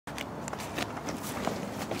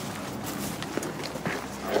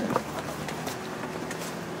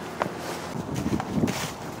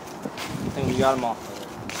got them all.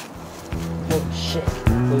 Oh shit.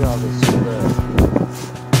 Look at all this.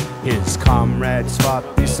 His comrades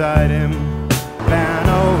fought beside him, Van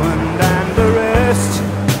Owen and the rest.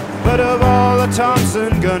 But of all the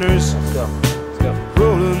Thompson gunners, Let's go.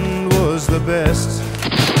 Roland was the best.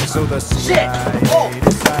 So the CIA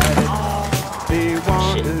decided they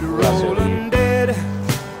wanted Roland dead.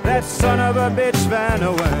 That son of a bitch Van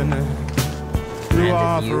Owen blew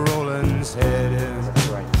off Roland's head. That's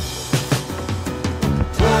right.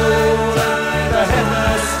 Roland, the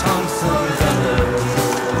headless Thompson gunner,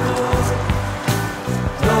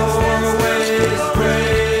 Norway's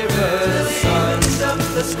bravest son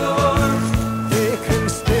of the score. They can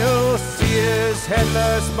still see his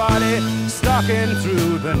headless body stalking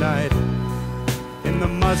through the night in the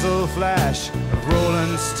muzzle flash of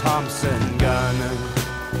Roland's Thompson gun.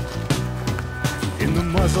 In the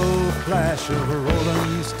muzzle flash of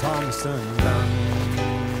Roland's Thompson gun.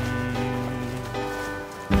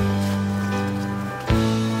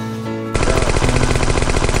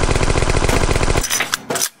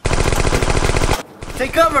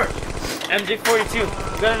 Take cover! MJ-42.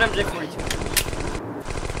 Got an MJ-42.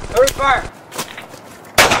 Hurry, fire!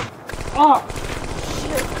 Oh!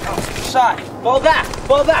 Shit! Oh, shot! Fall back!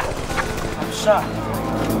 Fall back! I'm shot.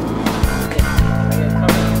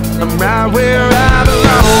 I'm right where I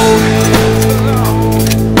belong.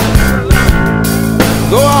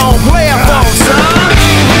 Go on, play a phone, son.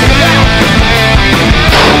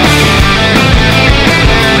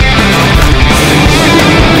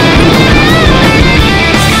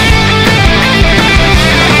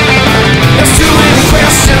 There's too many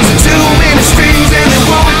questions and too many strings, and they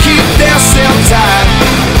won't keep themselves tied.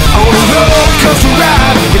 On a roller coaster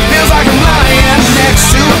ride, it feels like I'm lying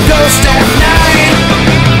next to a ghost at night.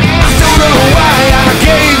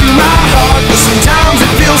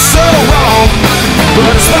 But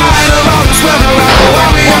in spite of all this weather, I'm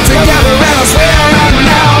walking together, and I swear right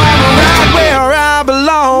now I'm right where I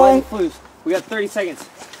belong. Light flues. We got 30 seconds.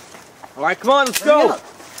 All right, come on, let's go.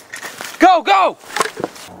 Go, go!